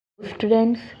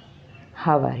Students,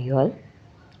 how are you all?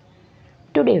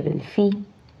 Today we'll see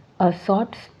a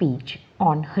short speech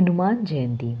on Hanuman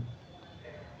Jayanti.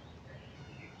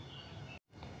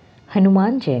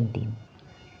 Hanuman Jayanti,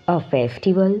 a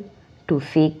festival to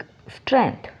seek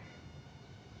strength.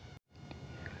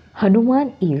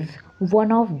 Hanuman is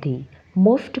one of the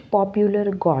most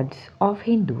popular gods of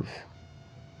Hindus.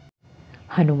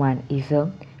 Hanuman is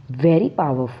a very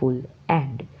powerful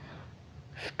and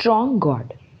strong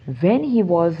god. When he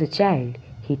was a child,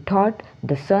 he thought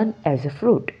the sun as a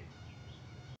fruit.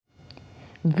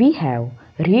 We have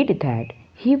read that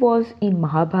he was in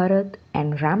Mahabharata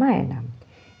and Ramayana.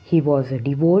 He was a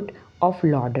devotee of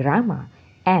Lord Rama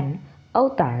and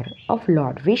avatar of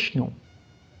Lord Vishnu.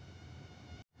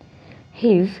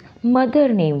 His mother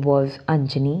name was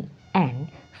Anjani and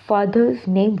father's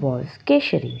name was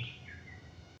Keshari.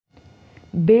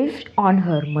 Based on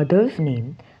her mother's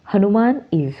name, Hanuman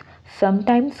is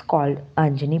sometimes called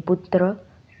Anjani Putra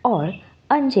or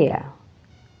Anjaya.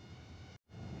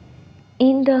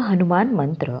 In the Hanuman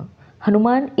mantra,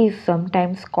 Hanuman is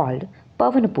sometimes called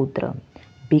Pavanaputra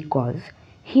because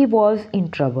he was in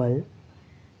trouble.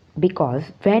 Because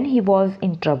when he was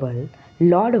in trouble,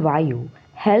 Lord Vayu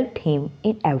helped him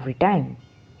in every time.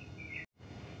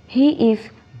 He is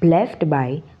blessed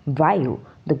by Vayu,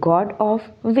 the god of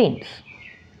winds.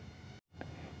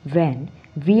 When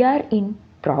we are in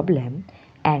problem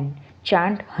and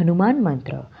chant Hanuman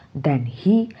mantra, then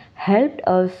he helped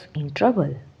us in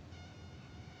trouble.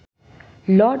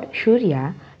 Lord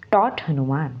Surya taught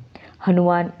Hanuman.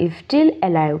 Hanuman is still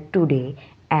alive today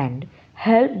and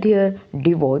help their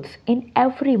devotees in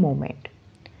every moment.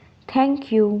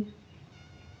 Thank you.